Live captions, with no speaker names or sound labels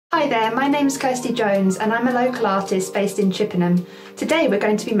Hi there, my name's Kirsty Jones and I'm a local artist based in Chippenham. Today we're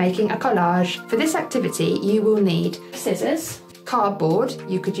going to be making a collage. For this activity you will need scissors, cardboard,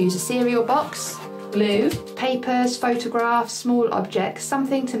 you could use a cereal box, glue, papers, photographs, small objects,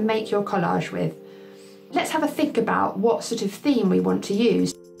 something to make your collage with. Let's have a think about what sort of theme we want to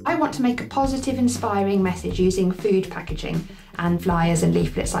use. I want to make a positive, inspiring message using food packaging and flyers and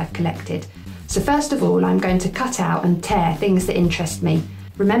leaflets I've collected. So first of all I'm going to cut out and tear things that interest me.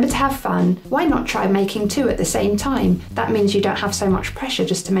 Remember to have fun. Why not try making two at the same time? That means you don't have so much pressure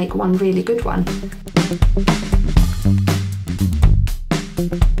just to make one really good one.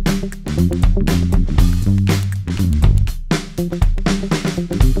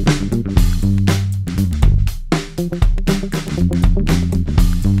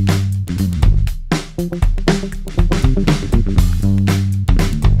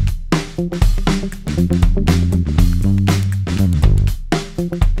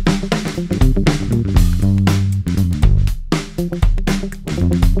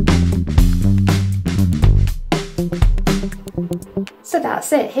 So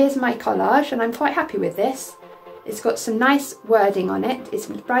that's it, here's my collage and I'm quite happy with this. It's got some nice wording on it, it's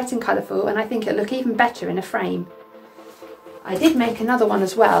bright and colourful and I think it'll look even better in a frame. I did make another one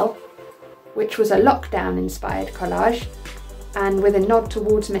as well, which was a lockdown inspired collage and with a nod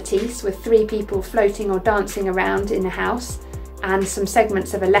towards Matisse with 3 people floating or dancing around in a house and some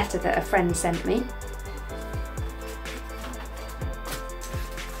segments of a letter that a friend sent me.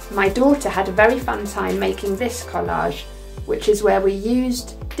 My daughter had a very fun time making this collage, which is where we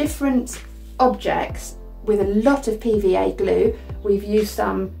used different objects with a lot of PVA glue. We've used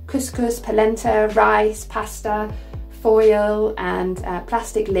some couscous, polenta, rice, pasta, foil and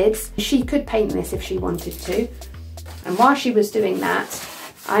plastic lids. She could paint this if she wanted to. And while she was doing that,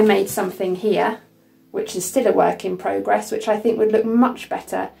 I made something here, which is still a work in progress, which I think would look much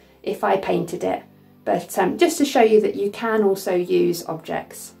better if I painted it. But just to show you that you can also use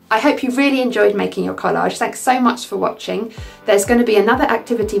objects. I hope you really enjoyed making your collage. Thanks so much for watching. There's going to be another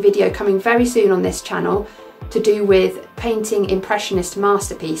activity video coming very soon on this channel to do with painting impressionist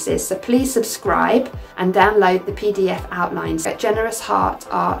masterpieces. So please subscribe and download the PDF outlines at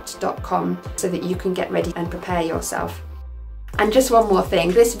generousheartart.com so that you can get ready and prepare yourself. And just one more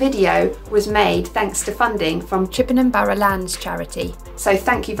thing, this video was made thanks to funding from Chippenham Borough Lands charity. So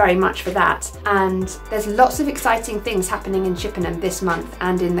thank you very much for that. And there's lots of exciting things happening in Chippenham this month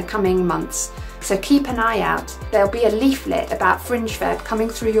and in the coming months. So keep an eye out. There'll be a leaflet about Fringe Feb coming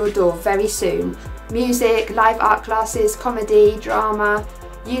through your door very soon. Music, live art classes, comedy, drama,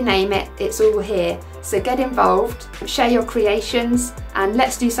 you name it, it's all here. So get involved, share your creations, and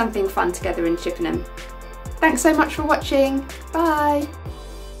let's do something fun together in Chippenham. Thanks so much for watching. Bye.